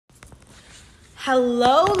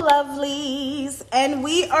Hello, lovelies, and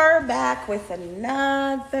we are back with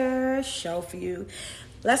another show for you.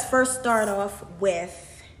 Let's first start off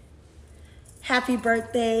with happy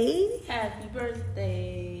birthday. Happy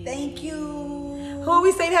birthday. Thank you. Who are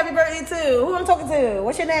we saying happy birthday to? Who I'm talking to?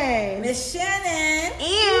 What's your name? Miss Shannon. Ew.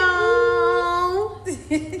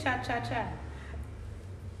 Cha cha cha.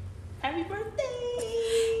 Happy birthday.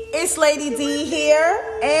 It's Lady D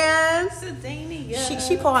here, and Sedania.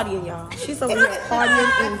 she partying, y'all. She's over here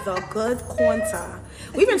partying in the good corner.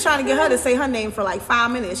 We've been trying to get her to say her name for like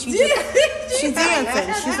 5 minutes. She's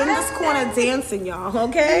dancing. She's in this corner dancing, y'all.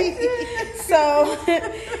 Okay. So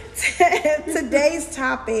today's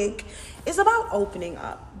topic is about opening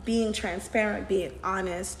up, being transparent, being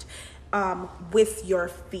honest with your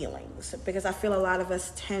feelings, because I feel a lot of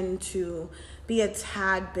us tend to be a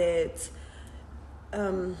tad bit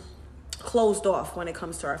closed off when it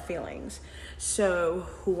comes to our feelings. So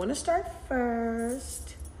who want to start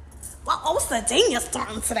first? Well, Sardinia's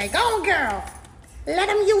starting today. Go on, girl. Let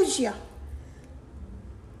him use you.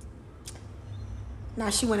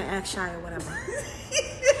 Nah, she want to act shy or whatever.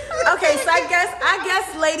 Okay, so I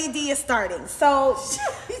guess Lady D is starting. So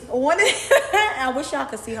I wish y'all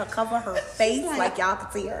could see her cover her face like y'all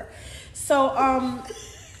could see her. So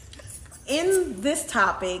in this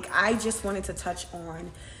topic, I just wanted to touch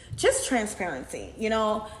on just transparency. You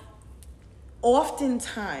know,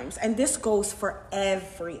 oftentimes, and this goes for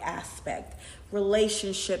every aspect,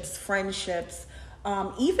 relationships, friendships,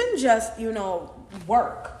 even just, you know,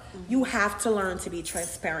 work. You have to learn to be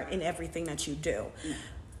transparent in everything that you do.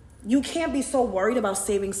 You can't be so worried about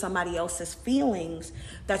saving somebody else's feelings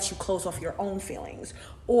that you close off your own feelings.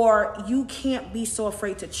 Or you can't be so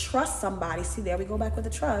afraid to trust somebody. See, there we go back with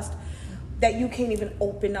the trust. That you can't even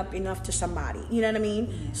open up enough to somebody. You know what I mean?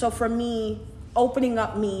 Mm-hmm. So for me, opening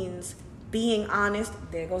up means being honest.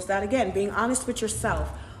 There goes that again. Being honest with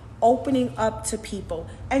yourself. Opening up to people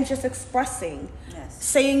and just expressing. Yes.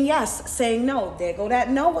 Saying yes, saying no. There go that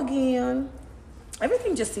no again.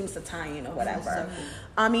 Everything just seems to tie in or whatever.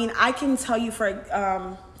 I mean, I can tell you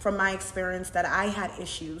from my experience that I had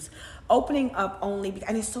issues opening up only,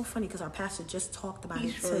 and it's so funny because our pastor just talked about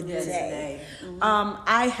it today. Mm-hmm.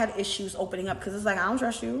 I had issues opening up because it's like, I don't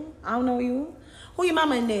trust you. I don't know you. Who your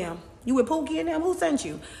mama in them? You with Pookie in them? Who sent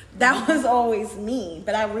you? That was always me.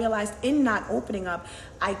 But I realized in not opening up,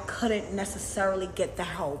 I couldn't necessarily get the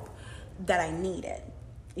help that I needed.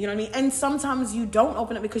 You know what I mean? And sometimes you don't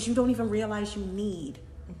open up because you don't even realize you need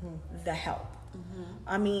the help. Mm-hmm.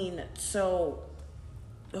 I mean, so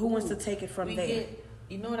who wants to take it from there?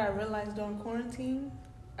 You know what I realized during quarantine?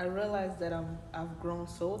 I realized that I've grown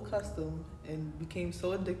so accustomed and became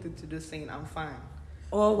so addicted to just saying I'm fine.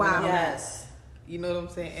 Oh wow! Yes. You know what I'm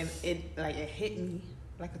saying? And it hit me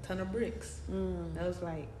like a ton of bricks. I was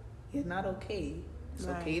like, it's not okay. It's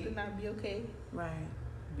okay to not be okay. Right.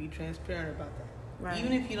 Be transparent about that. Right.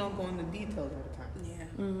 Even if you don't go into details all the time. Yeah.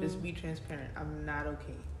 Mm-hmm. Just be transparent. I'm not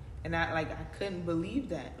okay. And I couldn't believe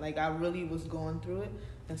that. Like, I really was going through it.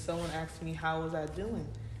 And someone asked me, how was I doing?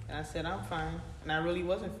 And I said, I'm fine. And I really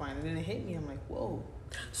wasn't fine. And then it hit me. I'm like, whoa.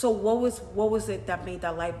 So what was it that made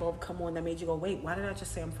that light bulb come on, that made you go, wait, why did I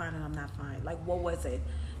just say I'm fine and I'm not fine? Like, what was it?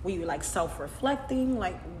 Were you like self-reflecting?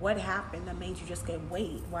 Like, what happened that made you just go,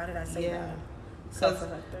 wait, why did I say that?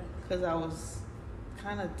 Self-reflecting. Because I was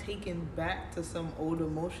kind of taken back to some old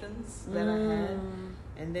emotions that I had.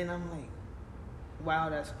 And then I'm like, wow,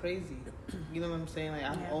 that's crazy. You know what I'm saying? Like,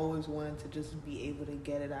 I've always wanted to just be able to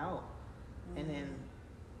get it out. And then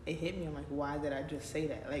it hit me. I'm like, why did I just say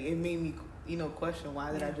that? Like, it made me, question,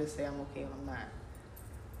 why did I just say I'm okay when I'm not?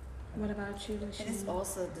 What about you? And it's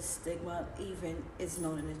also the stigma, even is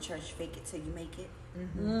known in the church, fake it till you make it.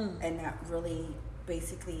 And not really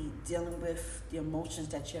basically dealing with the emotions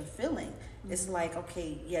that you're feeling. It's like,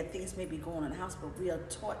 okay, things may be going on in the house, but we are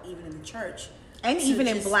taught even in the church. And even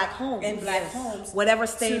in black homes. In black homes. Whatever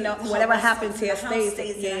happens here stays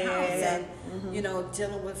in the house. And,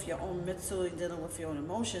 dealing with your own mental and dealing with your own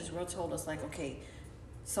emotions, we're told us like, okay,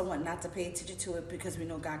 somewhat not to pay attention to it because we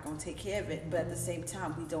know God gonna take care of it. But at the same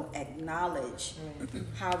time, we don't acknowledge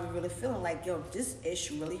how we really feeling. Like, yo, this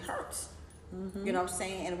issue really hurts. You know what I'm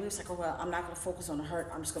saying? And we was like, oh, well, I'm not going to focus on the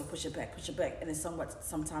hurt. I'm just going to push it back. And it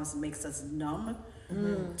sometimes makes us numb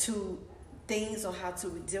to things or how to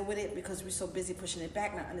deal with it because we're so busy pushing it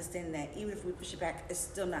back, not understanding that even if we push it back, it's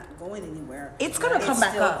still not going anywhere. It's going to come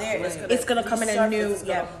back up. There. Right. It's going to come in a new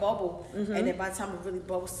bubble. And then by the time it really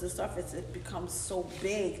bubbles to the surface, it becomes so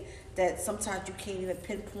big that sometimes you can't even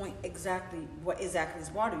pinpoint exactly what exactly is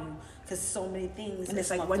bothering you because so many things. And it's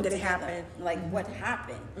like, when did it happen? Like, what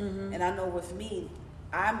happened? And I know with me,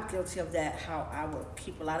 I'm guilty of that, how I would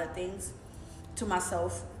keep a lot of things to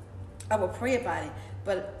myself. I will pray about it,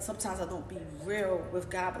 but sometimes I don't be real with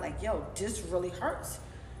God. But like, yo, this really hurts,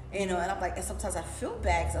 you know. And I'm like, and sometimes I feel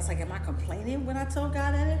bad because I was like, am I complaining when I tell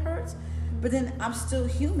God that it hurts? But then I'm still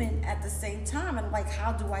human at the same time, and I'm like,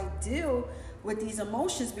 how do I deal with these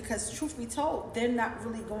emotions? Because truth be told, they're not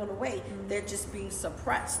really going away; they're just being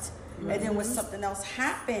suppressed. And then when something else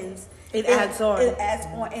happens, it adds on. It adds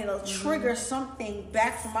on, and it'll trigger something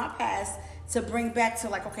back from my past to bring back to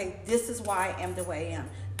like, okay, this is why I am the way I am.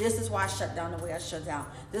 This is why I shut down the way I shut down.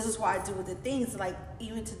 This is why I do the things. Like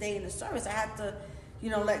even today in the service, I had to, you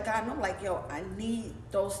know, let God know, like, yo, I need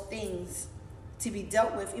those things to be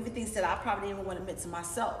dealt with. Even things that I probably didn't even want to admit to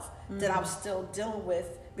myself that I was still dealing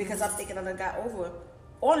with because I'm thinking I done got over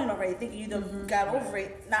on it already. Thinking you done got over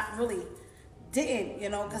it, not really didn't, you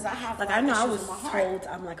know, because I have like I know I was told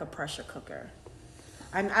I'm like a pressure cooker.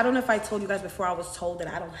 I don't know if I told you guys before. I was told that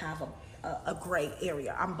I don't have a gray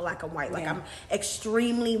area. I'm black and white. Like I'm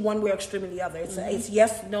extremely one way, extremely the other. It's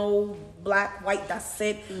yes, no, black, white. That's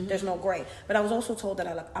it. There's no gray. But I was also told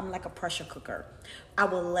that I'm like a pressure cooker. I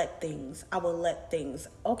will let things.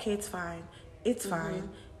 Okay, it's fine. It's fine.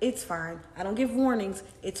 It's fine. I don't give warnings.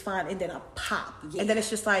 It's fine. And then I pop. And then it's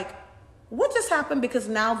just like, what just happened? Because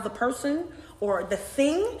now the person or the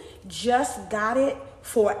thing just got it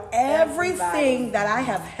for everything that I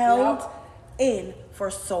have held in for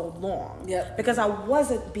so long. Because I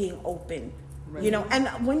wasn't being open. Right. You know, and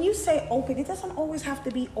when you say open, it doesn't always have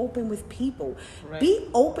to be open with people. Right. Be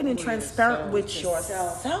open and transparent with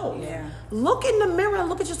yourself. Yeah. Look in the mirror and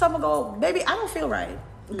look at yourself and go, baby, I don't feel right.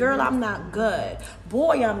 Girl, I'm not good.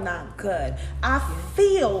 Boy, I'm not good. I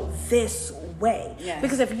feel this way. Yes.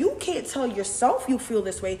 Because if you can't tell yourself you feel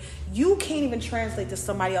this way, you can't even translate to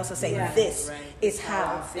somebody else and say, this is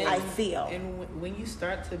how I feel. And when you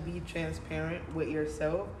start to be transparent with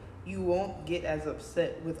yourself, you won't get as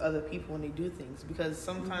upset with other people when they do things. Because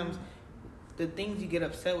sometimes the things you get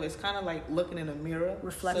upset with, it's kind of like looking in a mirror.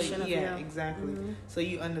 Reflection of you. Yeah, exactly. So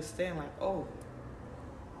you understand, like, oh,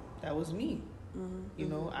 that was me. You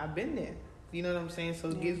know, I've been there. You know what I'm saying? So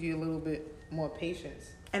it gives you a little bit more patience.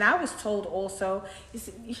 And I was told also, damn,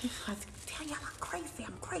 y'all, I'm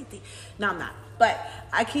crazy. No, I'm not. But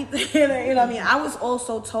I keep, you know what I mean? I was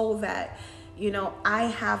also told that, you know, I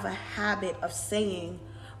have a habit of saying,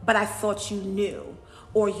 but I thought you knew,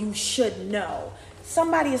 or you should know.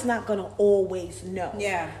 Somebody is not going to always know.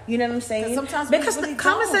 Yeah. You know what I'm saying? Sometimes because really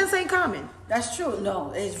common sense ain't common. That's true.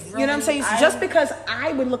 No, it's really... You know what I'm saying? Just because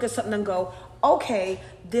I would look at something and go, okay,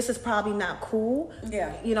 this is probably not cool.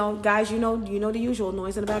 Yeah. You know, guys, you know the usual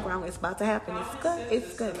noise in the background. It's about to happen. It's good.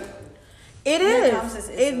 It's good. It is.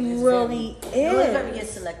 It really is. You'll never get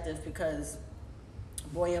selective because,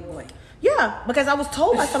 boy, oh boy. Yeah, because I was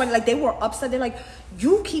told by somebody, like, they were upset. They're like,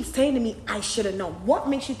 you keep saying to me, I should have known. What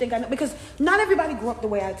makes you think I know? Because not everybody grew up the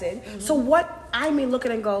way I did. So what I may look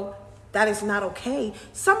at it and go, that is not okay.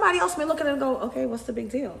 Somebody else may look at it and go, okay, what's the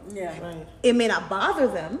big deal? Yeah. Right. It may not bother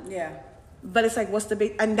them. Yeah. But it's like, what's the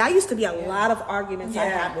big... And that used to be a lot of arguments I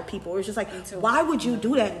had with people. It was just like, why would you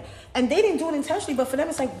do that? And they didn't do it intentionally, but for them,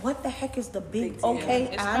 it's like, what the heck is the big deal? Okay,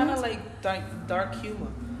 it's kind of like dark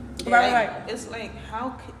humor. Right. It's like,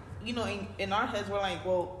 how... You know, in our heads, we're like,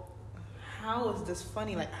 well, how is this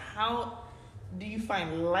funny? Like, how do you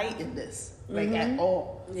find light in this? Like, at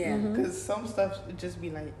all? Yeah. Because some stuff would just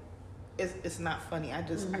be like, it's not funny. I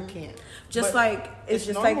can't. Just but like, it's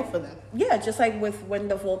just normal like, for them. Yeah, just like with when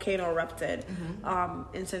the volcano erupted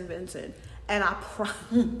in St. Vincent. And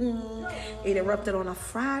it erupted on a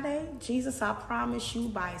Friday. Jesus, I promise you,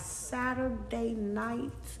 by Saturday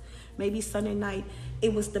night, maybe Sunday night,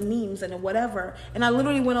 it was the memes and the whatever. And I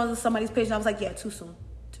literally went on to somebody's page and I was like, yeah, too soon.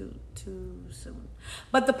 Too soon.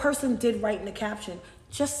 But the person did write in the caption,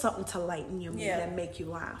 just something to lighten your mood and make you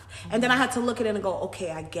laugh. And then I had to look at it and go, okay,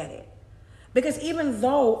 I get it. Because even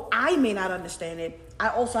though I may not understand it, I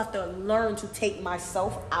also have to learn to take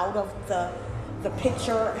myself out of the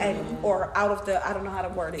picture and or out of the, I don't know how to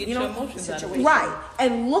word it, situation. Right.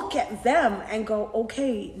 And look at them and go,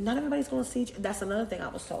 okay, not everybody's going to see you. That's another thing I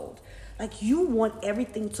was told. Like, you want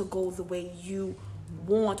everything to go the way you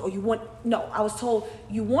want, or you want, no, I was told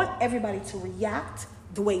you want everybody to react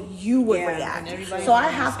the way you would react. So I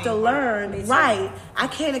have to learn, right, I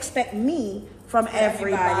can't expect me from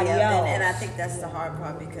everybody else. And I think that's the hard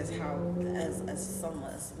part, because how, as some of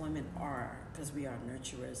us women are, because we are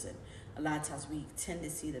nurturers, and a lot of times we tend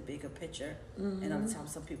to see the bigger picture, and other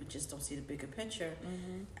times some people just don't see the bigger picture.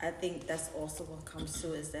 I think that's also what comes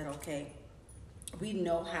to is that, okay, we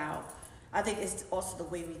know how, I think it's also the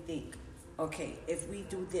way we think. okay, if we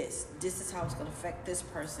do this, this is how it's going to affect this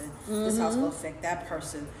person. This is how it's going to affect that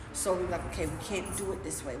person. So we're like, okay, we can't do it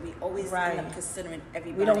this way. We always end up considering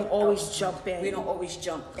everybody. We don't always else. jump in. We don't always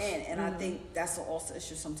jump in. And I think that's also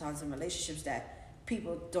issue sometimes in relationships, that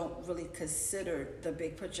people don't really consider the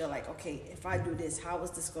big picture. Like, okay, if I do this, how is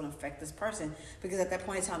this going to affect this person? Because at that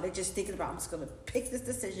point in time, they're just thinking about, I'm just going to pick this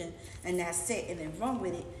decision and that's it, and then run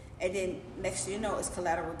with it. And then next thing you know, it's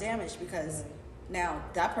collateral damage, because now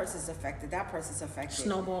that person's affected, that person's affected.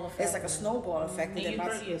 Snowball effect. It's like a snowball effect. And you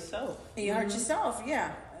hurt yourself. And you hurt yourself,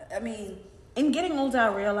 yeah. I mean, in getting older,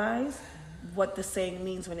 I realized what the saying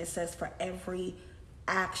means when it says for every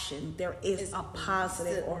action there is a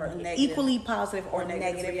positive or negative, equally positive or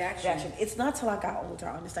negative reaction. It's not till I got older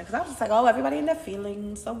I understand, because I was just like, oh, everybody in their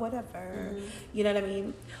feelings or whatever. You know what I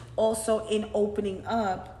mean? Also, in opening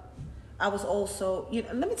up, I was also,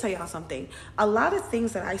 let me tell y'all something. A lot of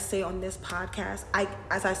things that I say on this podcast,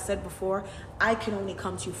 as I said before, I can only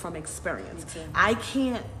come to you from experience. I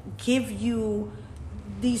can't give you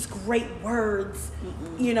these great words,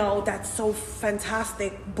 that's so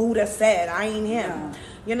fantastic. Buddha said, I ain't him. Yeah.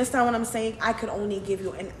 You understand what I'm saying? I could only give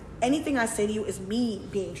you, and anything I say to you is me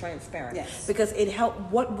being transparent. Yes. Because it helped.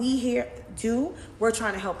 What we here do, we're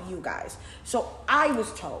trying to help you guys. So I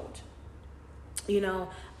was told,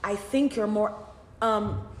 I think you're more,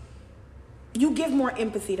 you give more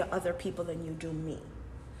empathy to other people than you do me.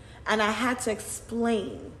 And I had to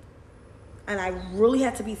explain, and I really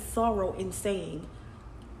had to be thorough in saying,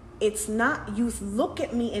 it's not, you look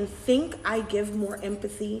at me and think I give more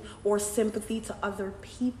empathy or sympathy to other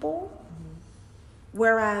people.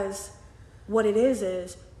 Whereas what it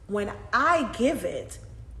is when I give it,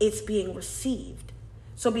 it's being received.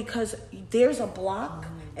 So because there's a block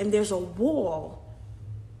and there's a wall,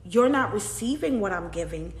 you're not receiving what I'm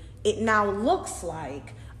giving. It now looks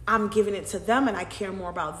like I'm giving it to them and I care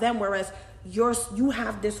more about them. Whereas you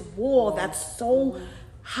have this wall that's so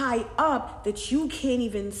high up that you can't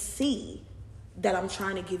even see that I'm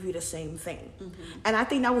trying to give you the same thing. And I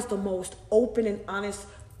think that was the most open and honest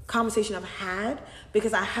conversation I've had,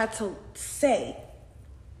 because I had to say,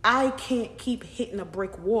 I can't keep hitting a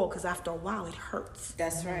brick wall, because after a while it hurts.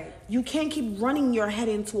 That's right. You can't keep running your head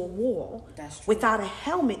into a wall without a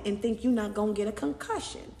helmet and think you're not going to get a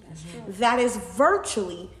concussion. That's true. That is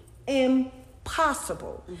virtually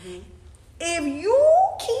impossible. If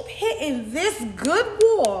you keep hitting this good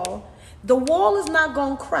wall, the wall is not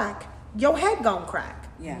going to crack. Your head going to crack.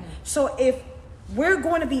 Yeah. So if we're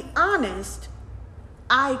going to be honest,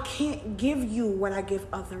 I can't give you what I give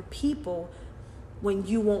other people when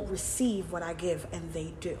you won't receive what I give and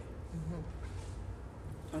they do.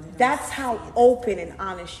 That's how open and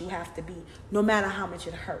honest you have to be, no matter how much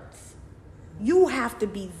it hurts. You have to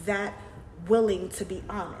be that willing to be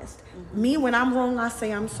honest. Me, when I'm wrong, I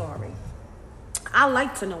say I'm sorry. I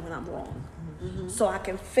like to know when I'm wrong so I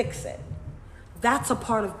can fix it. That's a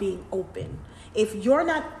part of being open. If you're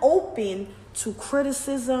not open to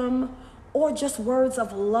criticism or just words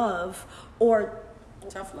of love or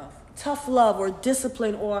tough love or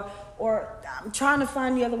discipline or I'm trying to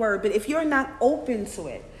find the other word, but if you're not open to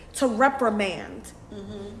it, to reprimand,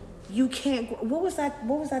 you can't. What was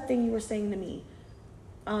that thing you were saying to me?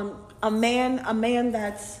 A man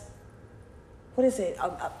that's, what is it?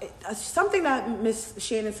 Something that Miss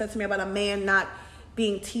Shannon said to me about a man not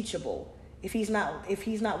being teachable. If he's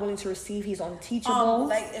not willing to receive, he's unteachable.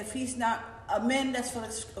 Like if he's not, a man that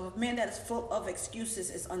is full of excuses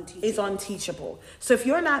is unteachable. Is unteachable. So if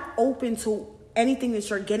you're not open to anything that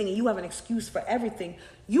you're getting and you have an excuse for everything,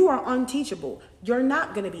 you are unteachable. You're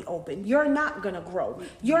not going to be open. You're not going to grow.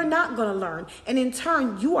 You're not going to learn. And in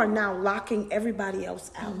turn, you are now locking everybody else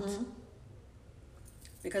out.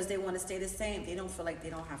 Because they want to stay the same. They don't feel like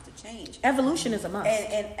they don't have to change. Evolution is a must.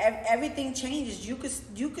 And everything changes. You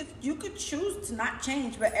could choose to not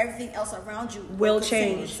change, but everything else around you will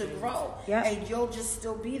change to grow. Yeah. And you'll just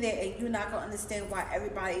still be there, and you're not gonna understand why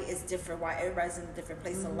everybody is different, why everybody's in a different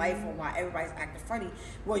place in life, or why everybody's acting funny.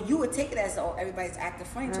 Well, you would take it as everybody's acting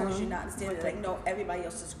funny towards you, not understanding like no, everybody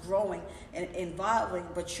else is growing and evolving,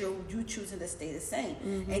 but you choosing to stay the same.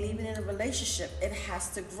 And even in a relationship, it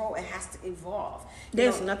has to grow, it has to evolve.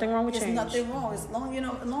 There's nothing wrong with change. There's nothing wrong as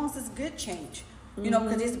long as it's good change.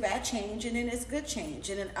 Because there's bad change and then it's good change.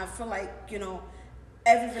 And then I feel like,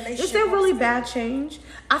 every relationship. Is there really bad change?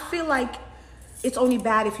 I feel like it's only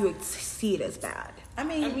bad if you see it as bad. I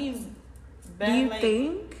mean, bad, do you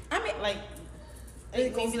think? like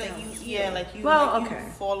It goes maybe like down. you okay. you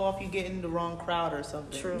fall off, you get in the wrong crowd or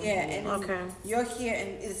something. True. Yeah, and then Okay. you're here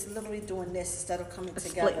and it's literally doing this instead of coming It's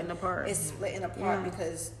together. splitting apart. It's splitting apart Yeah.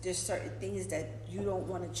 because there's certain things that you don't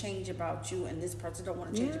want to change about you and this person don't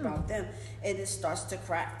want to change Yeah. about them. And it starts to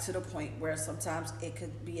crack to the point where sometimes it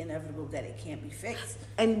could be inevitable that it can't be fixed.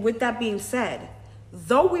 And with that being said,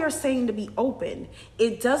 though we are saying to be open,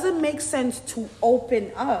 it doesn't make sense to open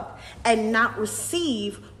up and not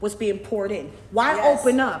receive what's being poured in. Why Yes.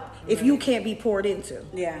 open up if you can't be poured into?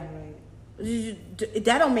 Yeah.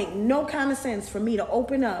 That don't make no kind of sense for me to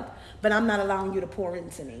open up, but I'm not allowing you to pour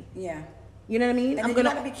into me. Yeah. You know what I mean? And then you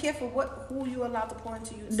gotta be careful who you allow to pour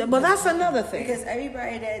into you. too. Well, that's another thing. Because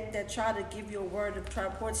everybody that try to give you a word and try to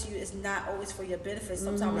pour to you is not always for your benefit.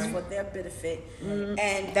 Sometimes it's for their benefit.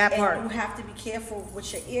 And That part. And you have to be careful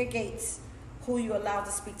with your ear gates, who you allow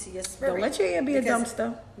to speak to your spirit. Don't let your ear be a Because-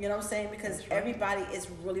 dumpster. You know what I'm saying? Because everybody is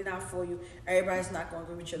really not for you. Everybody's not going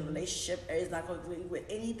to agree with your relationship. Everybody's not going to agree with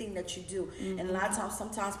anything that you do. And a lot of times,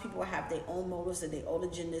 sometimes people have their own motives and their own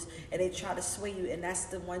agendas, and they try to sway you. And that's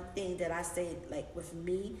the one thing that I say, like with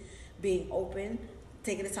me being open,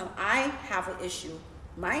 taking the time. I have an issue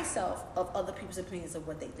myself of other people's opinions of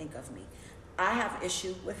what they think of me. I have an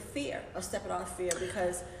issue with fear, of stepping on fear,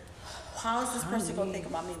 because how is this person going to think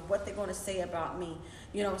about me? What they're going to say about me?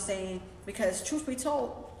 You know what I'm saying? Because truth be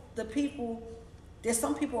told, there's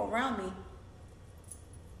some people around me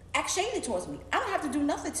act shady towards me. I don't have to do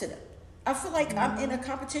nothing to them. I feel like I'm in a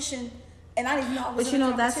competition and I didn't even know I was But in you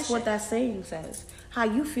a know, that's competition. what that saying says. How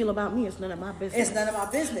you feel about me is none of my business. It's none of my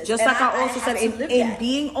business. Just And like I also have said, to live in that.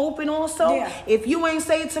 being open also, Yeah. if you ain't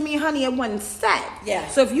say it to me, honey, it wasn't said. Yeah.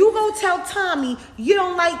 So if you go tell Tommy you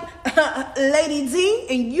don't like Lady D,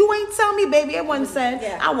 and you ain't tell me, baby, it wasn't said,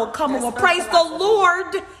 Yeah. I will come That's over, my praise the philosophy.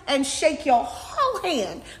 Lord, and shake your whole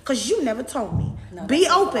hand, because you never told me. No, Be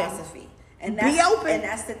that's my open. philosophy. And Be that's, open. And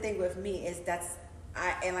that's the thing with me is I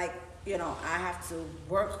have to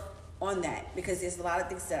work on that because there's a lot of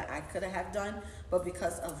things that I could have done, but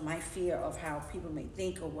because of my fear of how people may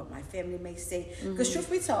think or what my family may say. Because truth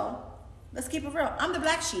be told, let's keep it real. I'm the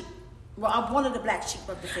black sheep. Well, I'm one of the black sheep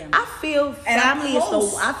of the family. I feel And I'm family is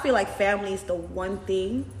close. I feel like family is the one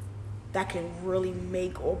thing that can really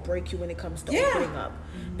make or break you when it comes to Yeah. opening up,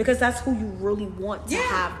 because that's who you really want to Yeah.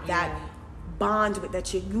 have that bond with,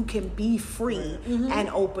 that you can be free and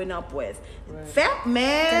open up with. I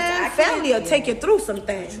can't- Family will take you through some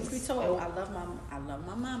things. Truth be told, I love my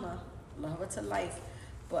mama, love her to life,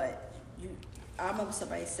 but I remember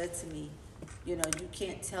somebody said to me, you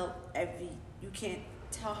can't tell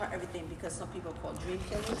her everything because some people are called dream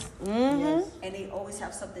killers, and they always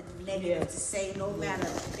have something negative to say. No matter,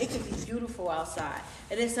 it could be beautiful outside,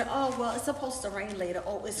 and they say, "Oh well, it's supposed to rain later.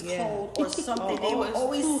 Oh, it's cold or something." They will it's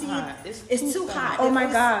always too see hot. it's too hot. Oh They my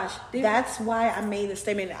always- gosh, they- that's why I made the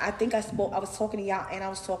statement. I think I was talking to y'all, and I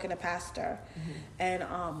was talking to Pastor and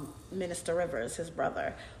Minister Rivers, his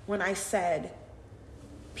brother, when I said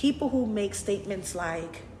people who make statements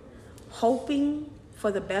like hoping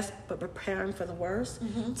for the best but preparing for the worst.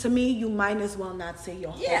 To me, you might as well not say you're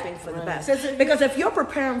hoping for the best, because if you're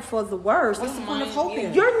preparing for the worst, What's the point of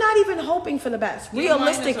hoping? you're not even hoping for the best. Your mind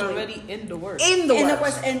is Realistically, already in the worst. in the And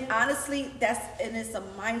worst. and honestly, it's a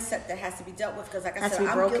mindset that has to be dealt with because, like I Has to said, be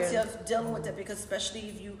I'm broken. guilty of dealing with it because, especially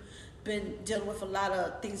if you've been dealing with a lot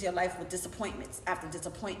of things in your life with disappointments after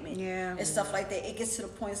disappointment, Yeah. and stuff like that. It gets to the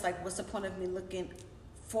point it's like, what's the point of me looking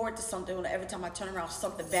forward to something when every time I turn around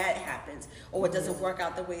something bad happens or it doesn't work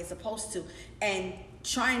out the way it's supposed to? And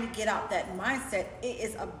trying to get out that mindset, it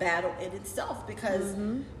is a battle in itself because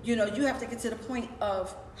you have to get to the point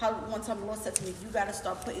of how one time the Lord said to me, you got to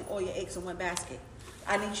start putting all your eggs in one basket.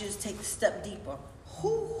 I need you to take a step deeper.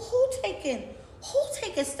 Who taking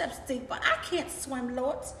steps deeper? I can't swim,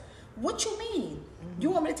 Lord. What you mean?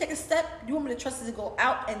 You want me to take a step? You want me to trust it to go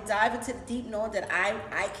out and dive into the deep knowing that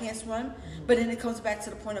I can't swim? But then it comes back to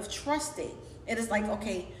the point of trusting. It is like,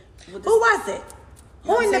 okay. Who was it?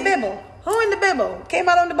 know Who in what the I'm Bible? Who in the Bible came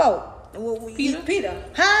out on the boat? Peter.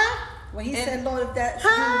 Huh? When he said, Lord, if that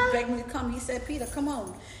Huh? you beg me to come, he said, Peter, come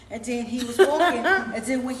on. And then he was walking. And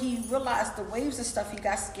then when he realized the waves and stuff, he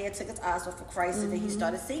got scared, took his eyes off of Christ, and then he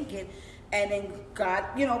started sinking. And then God,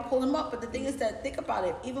 pulled him up. But the thing is that, think about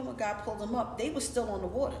it, even when God pulled him up, they were still on the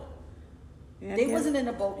water. They wasn't in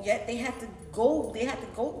the boat yet. They had to go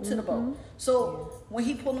to the boat. So when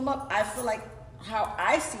he pulled them up, I feel like how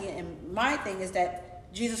I see it, and my thing is that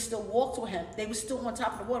Jesus still walked with him. They were still on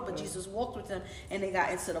top of the water, but Jesus walked with them, and they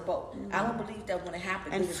got into the boat. I don't believe that when it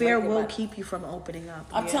happened. And they just fear went there will by- keep you from opening up.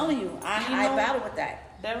 I'm telling you, I battle with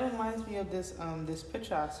that. That reminds me of this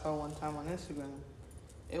picture I saw one time on Instagram.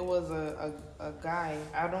 It was a guy,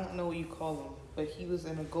 I don't know what you call him, but he was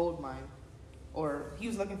in a gold mine, or he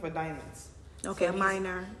was looking for diamonds. Okay, So a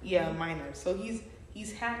miner. Yeah, a miner. So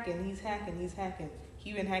he's hacking.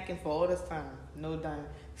 He been hacking for all this time, no dime.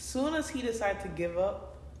 Soon as he decided to give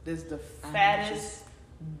up, there's the fattest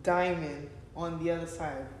diamond on the other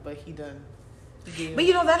side, but he done. But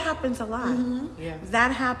you know, that happens a lot. Yeah.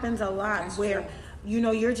 That happens a lot. That's where true. you know,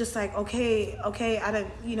 you're just like, okay, I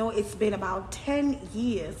don't, you know, it's been about 10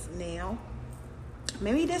 years now.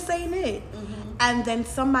 Maybe this ain't it. And then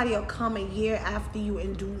somebody will come a year after you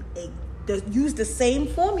and use the same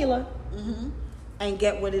formula and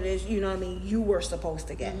get what it is, you know what I mean, you were supposed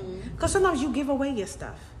to get. Because sometimes you give away your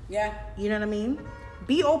stuff. Yeah. You know what I mean?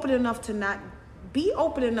 Be open enough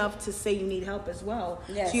to say you need help as well.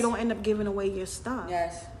 Yes. So you don't end up giving away your stuff.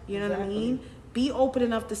 Yes. You know what I Exactly. mean? Be open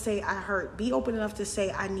enough to say I hurt. Be open enough to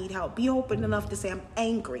say I need help. Be open enough to say I'm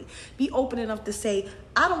angry. Be open enough to say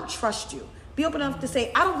I don't trust you. Be open enough to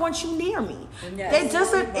say I don't want you near me. Yes.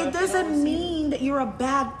 It doesn't mean that you're a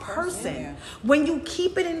bad person. Yeah. When you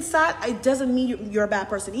keep it inside, it doesn't mean you're a bad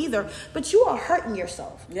person either. But you are hurting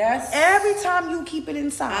yourself. Yes. Every time you keep it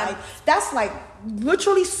inside, that's like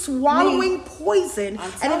literally swallowing poison,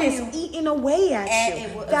 I'm and it is telling eating away at And you.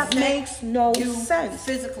 it will That affect makes no you sense.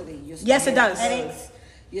 physically. You start Yes, it getting does. Headaches.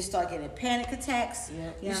 You start getting panic attacks.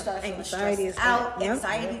 Yep. You Yeah. start feeling Anxiety is stressed out. bad. Yep.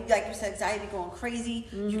 Anxiety, like you said, anxiety going crazy.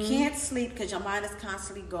 You can't sleep because your mind is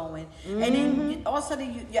constantly going. And then all of a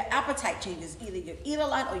sudden, your appetite changes. Either you eat a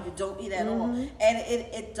lot or you don't eat at all. And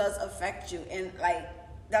it does affect you. And like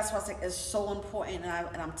that's why I say it's so important.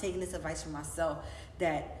 And I'm taking this advice from myself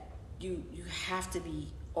that you have to be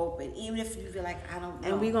open, even if you feel like I don't know.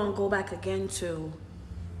 And we're gonna go back again to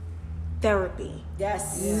therapy.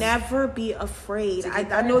 Yes. Never be afraid. To I get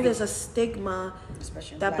know therapy. there's a stigma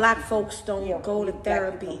Especially in that black black people. folks don't Yeah, go to black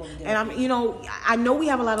therapy. people don't go to And therapy. I'm, you know, I know we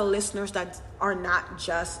have a lot of listeners that are not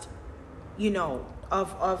just, you know,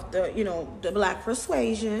 of the, you know, the black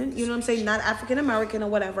persuasion, you know what I'm saying, not African American or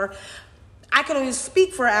whatever. I can only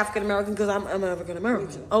speak for African American because I'm African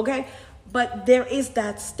American, okay? But there is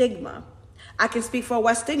that stigma. I can speak for a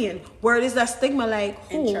West Indian, where it is that stigma, like,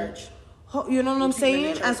 In who? church. You know what I'm People in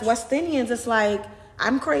the saying? As church. West Indians, it's like,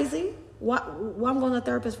 I'm crazy. What I'm going to a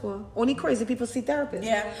therapist for? Only crazy people see therapists.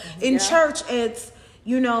 Yeah. In Yeah. church, it's,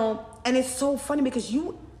 you know, and it's so funny because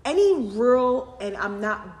and I'm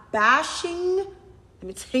not bashing. Let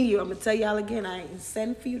me tell you, I'm going to tell y'all again, I ain't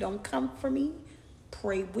send for you. Don't come for me.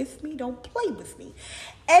 Pray with me. Don't play with me.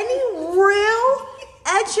 Any real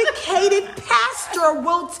educated pastor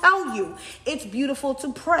will tell you it's beautiful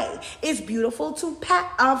to pray. It's beautiful to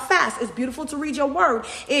fast. It's beautiful to read your word.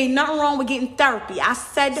 Ain't nothing wrong with getting therapy. I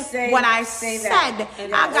said what I said.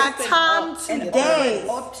 And I got open time up- and today. open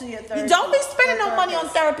up to your therapist. Don't be spending no money on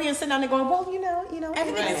therapist. therapy and sitting down there going, well, you know.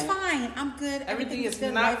 Everything Right. is fine. I'm good. Everything is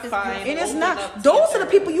good. not Life is fine. good. It is Open not. up to Those your are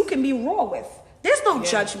the people you can be raw with. There's no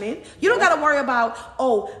judgment. You don't got to worry about,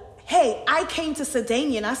 oh, hey, I came to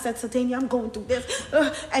Sedania and I said, Sedania, I'm going through this.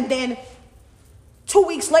 And then 2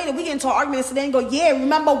 weeks later, we get into an argument and Sedania and go, yeah,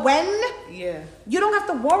 remember when? Yeah. You don't have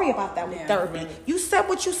to worry about that with Yeah, therapy. right. You said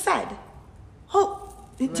what you said.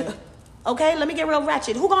 Okay, let me get real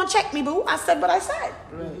ratchet. Who gonna check me, boo? I said what I said.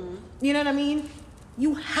 Right. You know what I mean?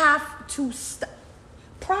 You have to stop.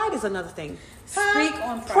 Pride is another thing. Speak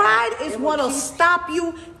on pride. Pride is It will what'll keep- stop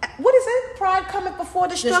you. What is it? Pride cometh before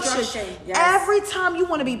destruction. Destruction, yes. Every time you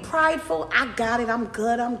want to be prideful, I got it, I'm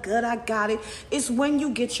good, I got it. It's when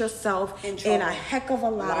you get yourself In in trouble. a heck of a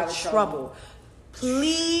lot of trouble.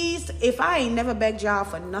 Please, if I ain't never begged y'all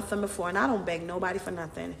for nothing before, and I don't beg nobody for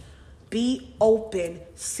nothing, be open,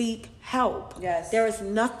 seek help. Yes. There is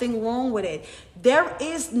nothing wrong with it. There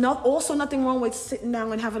is also nothing wrong with sitting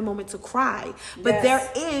down and having a moment to cry. But Yes.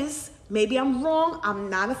 there is, maybe I'm wrong, I'm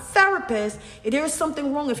not a therapist. There is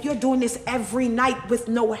something wrong if you're doing this every night with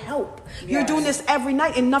no help. You're Yes. doing this every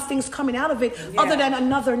night and nothing's coming out of it other than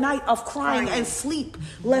another night of crying Crying. and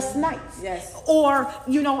sleepless nights. Yes. Or,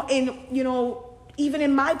 even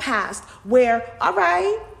in my past where, all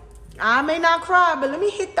right, I may not cry, but let me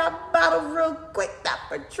hit that bottle real quick. That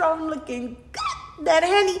Patron looking good. That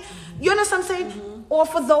Henny. You understand what I'm saying? Or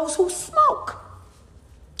for those who smoke.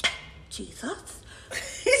 Jesus.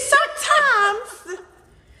 Sometimes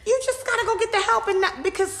you just gotta go get the help and not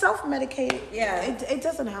because self-medicated. Yeah. It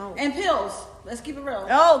doesn't help. And pills. Let's keep it real.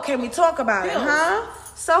 Oh, can we talk about Pills. it, huh?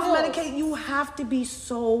 Self-medicate, you have to be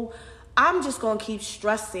so, I'm just going to keep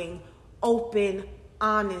stressing, open,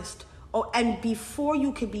 honest. Oh, and before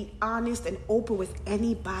you can be honest and open with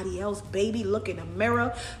anybody else, baby, look in the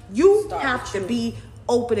mirror. You Start have with to you. be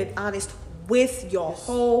open and honest with your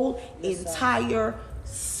whole yourself. entire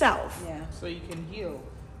self. Yeah. So you can heal.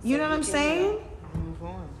 You know what I'm can saying? Move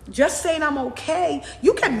on. Just saying I'm okay,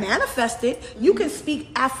 you can manifest it. You can speak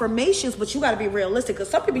affirmations, but you got to be realistic. Because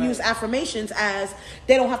some people use affirmations as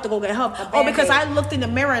they don't have to go get help. Oh, because I looked in the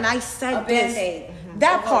mirror and I said this.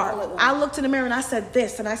 That part. I looked in the mirror and I said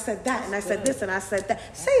this and I said that and I said this and I said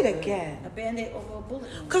that. Say it again. A Band-Aid over a bullet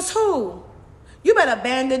wound. Because who? You better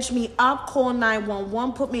bandage me up, call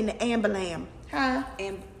 911, put me in the ambulance. Huh?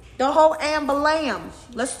 The whole ambulance.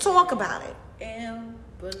 Let's talk about it.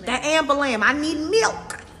 That ambulance. I need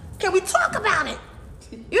milk. Can we talk about it?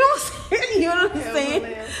 You know what I'm saying? You know what I'm saying?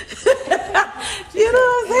 You know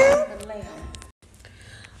what I'm saying?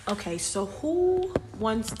 Okay, so who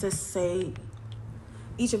wants to say?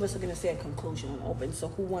 Each of us are going to say a conclusion and open. So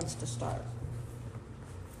who wants to start?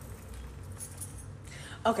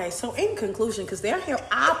 Okay, so in conclusion, because they're here,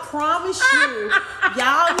 I promise you,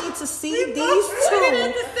 y'all need to see these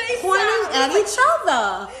two pointing at each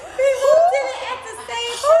other. Who did it at the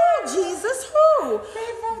same time? Jesus, who?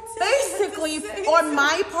 Basically, on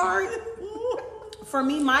my part, for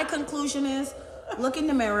me, my conclusion is look in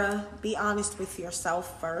the mirror, be honest with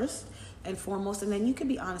yourself first and foremost, and then you can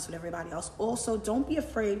be honest with everybody else. Also, don't be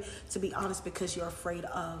afraid to be honest because you're afraid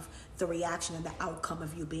of the reaction and the outcome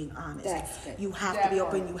of you being honest. You have to be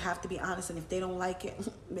open, you have to be honest, and if they don't like it,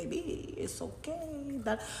 maybe it's okay.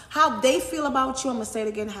 That how they feel about you, I'm gonna say it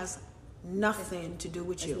again, has nothing to do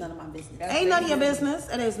with you. It's none of my business. Ain't none of your business.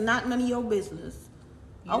 It is not none of your business.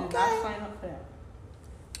 You did not sign up for that.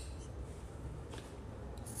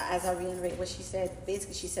 As I reiterate what she said,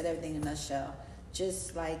 basically she said everything in a nutshell.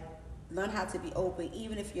 Just like learn how to be open,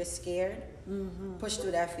 even if you're scared. Push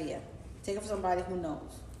through that fear. Take it from somebody who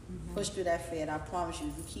knows. Push through that fear, and I promise you,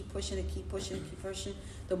 if you keep pushing and keep pushing and keep pushing,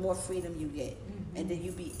 the more freedom you get, and then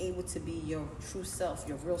you be able to be your true self,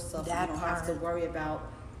 your real self. You don't have to worry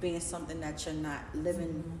about being something that you're not,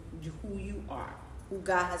 living who you are, who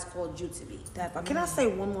God has called you to be. That part. Can I say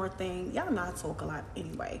one more thing? Y'all know I talk a lot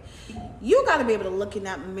anyway. You got to be able to look in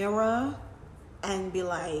that mirror and be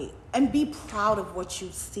like, and be proud of what you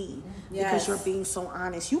see because you're being so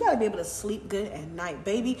honest. You got to be able to sleep good at night,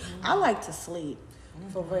 baby. I like to sleep.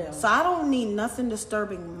 For real. So I don't need nothing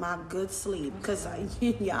disturbing my good sleep because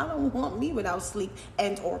y'all don't want me without sleep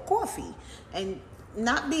and or coffee. And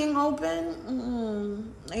not being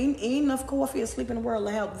open, ain't enough coffee or sleep in the world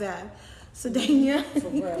to help that. Sedania. For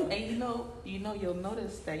real. And you'll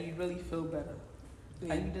notice that you really feel better.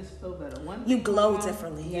 Like you just feel better. You glow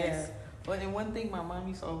differently. Yes. But and one thing my mom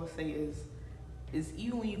used to always say is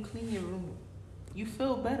even when you clean your room, you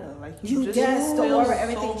feel better. Like you just feel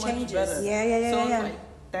everything so changes. much better. Yeah. So it's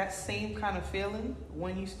like that same kind of feeling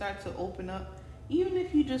when you start to open up, even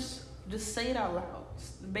if you just say it out loud,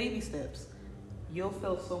 baby steps, you'll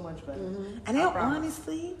feel so much better. And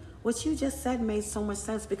honestly, what you just said made so much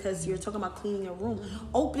sense because you're talking about cleaning your room.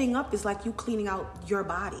 Opening up is like you cleaning out your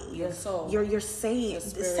body. Your soul. You're saying it.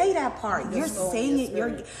 Say that part. You're saying it.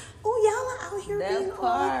 Y'all are out here being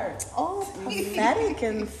all pathetic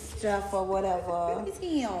and stuff or whatever.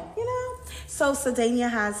 You know? So Sedania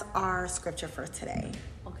has our scripture for today.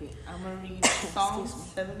 Okay, I'm going to read Psalms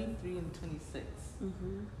 73 and 26.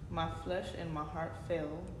 My flesh and my heart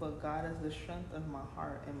fail, but God is the strength of my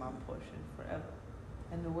heart and my portion forever.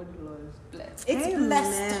 And the word of the Lord is blessed. It's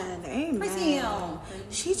blessed. Amen. Praise Him.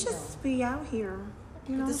 She just be out here.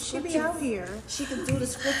 You know, she be out here. She can do the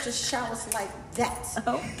scripture showers like that.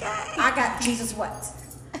 Okay. I got Jesus wept.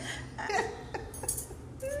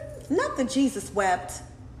 Not that Jesus wept.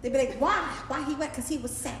 They be like, why? Why he wept? Because he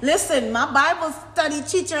was sad. Listen, my Bible study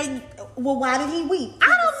teacher, well, why did he weep? I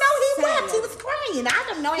don't know. He wept. He was crying. I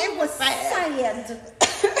don't know. He was sad.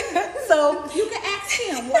 So you can ask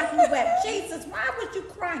him why he wept. Jesus, why was you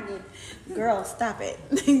crying? Girl, stop it.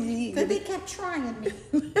 Because they kept trying me.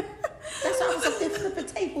 That's why I was up there flipping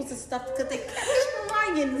tables and stuff, because they kept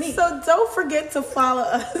trying me. So don't forget to follow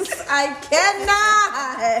us. I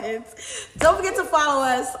cannot. Don't forget to follow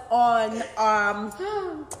us on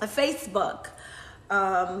Facebook.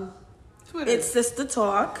 Twitter. It's Sister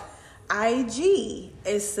Talk. IG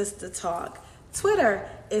is Sister Talk. Twitter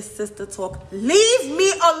is Sister Talk. Leave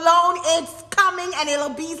me alone. It's coming and it'll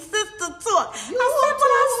be Sister Talk.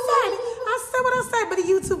 I said what I said, but the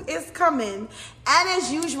YouTube is coming. And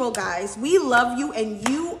as usual, guys, we love you and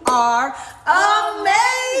you are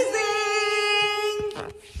amazing.